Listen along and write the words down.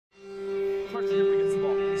Every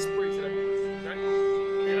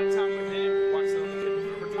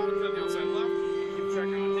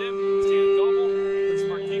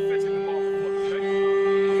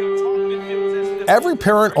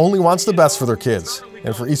parent only wants the best for their kids.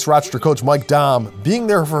 And for East Rochester coach Mike Domm, being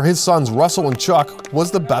there for his sons Russell and Chuck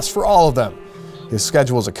was the best for all of them. His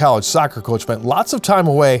schedule as a college soccer coach meant lots of time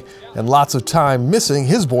away and lots of time missing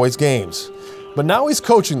his boys' games. But now he's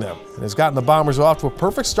coaching them and has gotten the Bombers off to a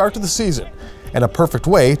perfect start to the season and a perfect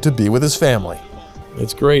way to be with his family.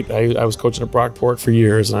 It's great. I was coaching at Brockport for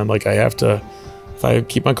years, and I'm like, if I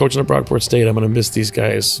keep on coaching at Brockport State, I'm going to miss these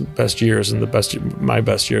guys' best years and my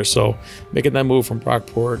best years. So making that move from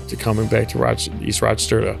Brockport to coming back to East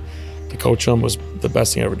Rochester to coach them was the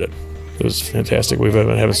best thing I ever did. It was fantastic. We've been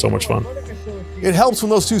having so much fun. It helps when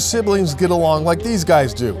those two siblings get along like these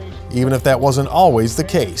guys do, even if that wasn't always the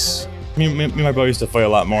case. Me and my brother used to fight a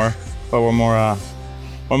lot more, but we're more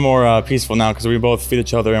peaceful now because we both feed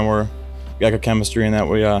each other and we got a chemistry in that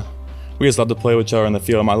we just love to play with each other in the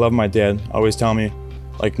field. I love my dad always telling me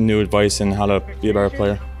like new advice and how to be a better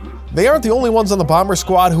player. They aren't the only ones on the Bomber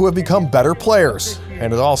squad who have become better players,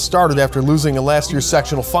 and it all started after losing in last year's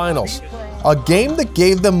sectional finals, a game that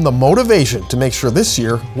gave them the motivation to make sure this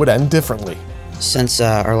year would end differently. Since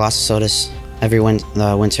our loss to Sodas, every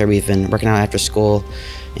winter we've been working out after school,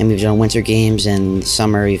 and we've done winter games, and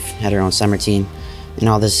summer we've had our own summer team, and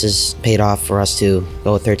all this has paid off for us to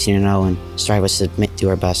go 13-0 and strive to do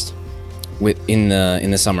our best. In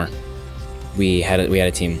the summer, we had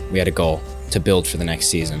a team, we had a goal to build for the next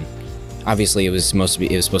season. Obviously, it was supposed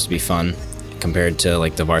to be fun compared to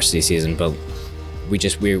like the varsity season, but we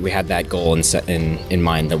had that goal in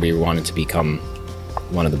mind that we wanted to become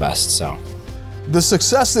one of the best. So the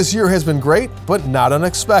success this year has been great, but not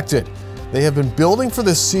unexpected. They have been building for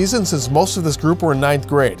this season since most of this group were in 9th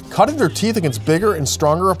grade, cutting their teeth against bigger and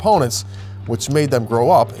stronger opponents, which made them grow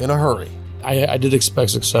up in a hurry. I did expect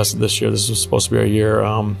success this year. This was supposed to be our year.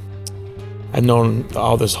 I've known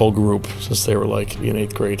this whole group since they were like in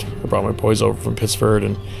 8th grade. I brought my boys over from Pittsford,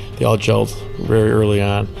 and they all gelled very early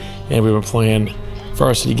on. And we've been playing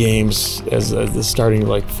varsity games as the starting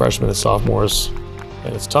like freshmen and sophomores,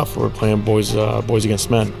 and it's tough. We're playing boys against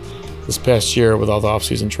men. This past year, with all the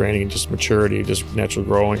off-season training and just maturity, just natural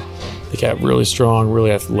growing, they got really strong,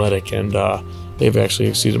 really athletic, and they've actually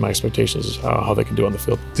exceeded my expectations how they can do on the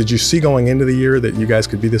field. Did you see going into the year that you guys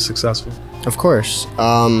could be this successful? Of course.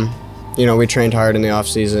 You know, we trained hard in the off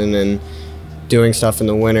season, and doing stuff in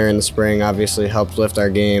the winter and the spring obviously helped lift our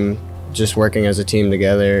game, just working as a team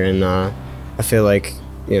together, and I feel like,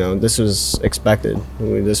 you know, this was expected.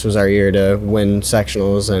 This was our year to win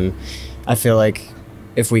sectionals, and I feel like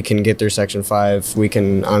if we can get through Section 5, we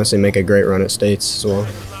can honestly make a great run at states as well.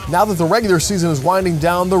 Now that the regular season is winding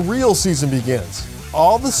down, the real season begins.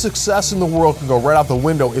 All the success in the world can go right out the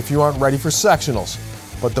window if you aren't ready for sectionals,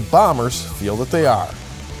 but the Bombers feel that they are.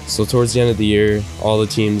 So towards the end of the year, all the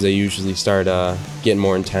teams, they usually start getting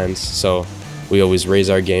more intense, so we always raise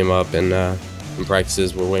our game up, and in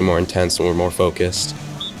practices we're way more intense and we're more focused.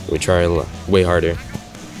 We try way harder.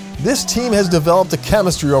 This team has developed a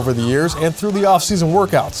chemistry over the years and through the off-season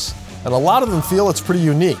workouts, and a lot of them feel it's pretty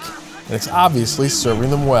unique, and it's obviously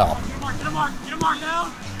serving them well.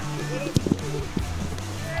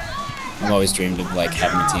 I've always dreamed of like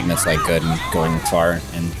having a team that's like good and going far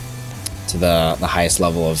and to the highest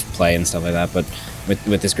level of play and stuff like that. But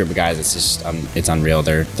with this group of guys, it's just it's unreal.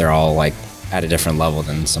 They're all like at a different level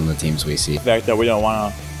than some of the teams we see. The fact that we don't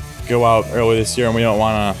want to go out early this year, and we don't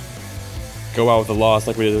want to go out with a loss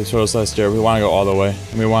like we did with Sodas last year. We want to go all the way,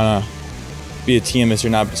 and we want to be a team this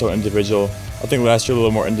year, not so individual. I think last year a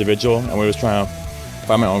little more individual, and we was trying to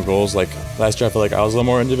find my own goals. Like last year, I feel like I was a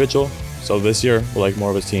little more individual. So this year, we're like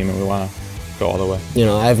more of a team, and we want to go all the way. You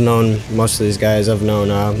know, I've known most of these guys. I've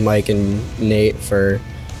known Mike and Nate for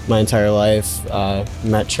my entire life.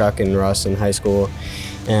 Met Chuck and Russ in high school,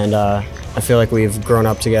 and I feel like we've grown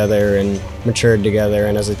up together and matured together,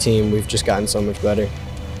 and as a team, we've just gotten so much better.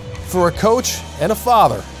 For a coach and a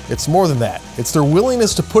father, it's more than that. It's their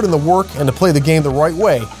willingness to put in the work and to play the game the right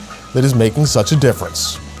way that is making such a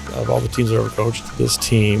difference. Of all the teams I've ever coached, this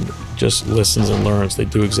team just listens and learns. They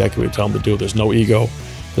do exactly what you tell them to do. There's no ego.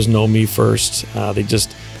 There's no me first.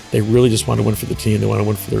 They really just want to win for the team. They want to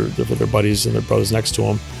win for their buddies and their brothers next to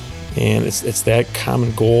them. And it's that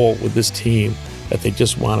common goal with this team that they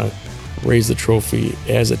just want to raise the trophy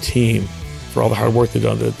as a team for all the hard work they've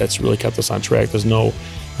done. That's really kept us on track. There's no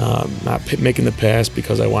not making the pass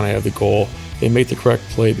because I want to have the goal. They make the correct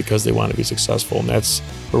play because they want to be successful, and that's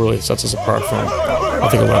what really sets us apart from, I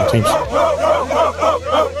think, a lot of teams.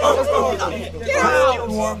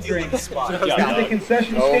 warm drinks. At the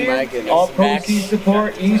concession stand, all proceeds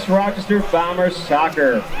support East Rochester Bombers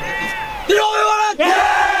soccer. The only one!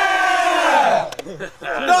 Yeah!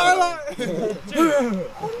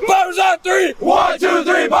 Bombers on 3! 1, 2,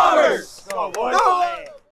 3, Bombers! Go, boys! Go!